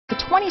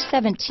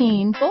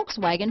2017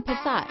 Volkswagen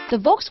Passat. The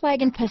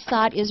Volkswagen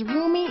Passat is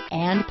roomy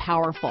and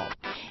powerful.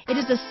 It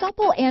is a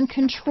supple and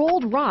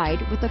controlled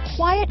ride with a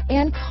quiet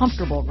and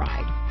comfortable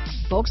ride.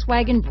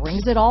 Volkswagen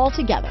brings it all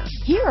together.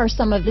 Here are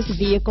some of this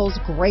vehicle's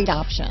great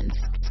options: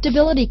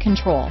 stability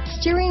control,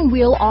 steering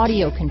wheel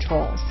audio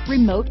controls,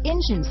 remote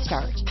engine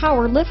start,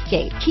 power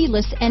liftgate,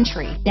 keyless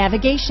entry,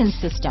 navigation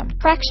system,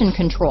 traction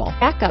control,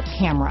 backup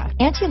camera,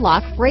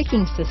 anti-lock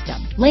braking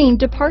system, lane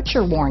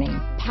departure warning,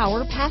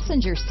 power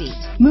passenger seat,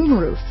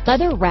 moonroof,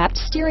 leather-wrapped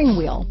steering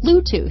wheel,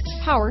 Bluetooth,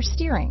 power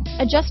steering,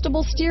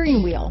 adjustable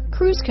steering wheel,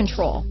 cruise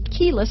control,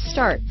 keyless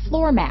start,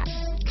 floor mats.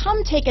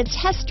 Come take a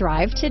test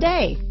drive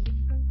today.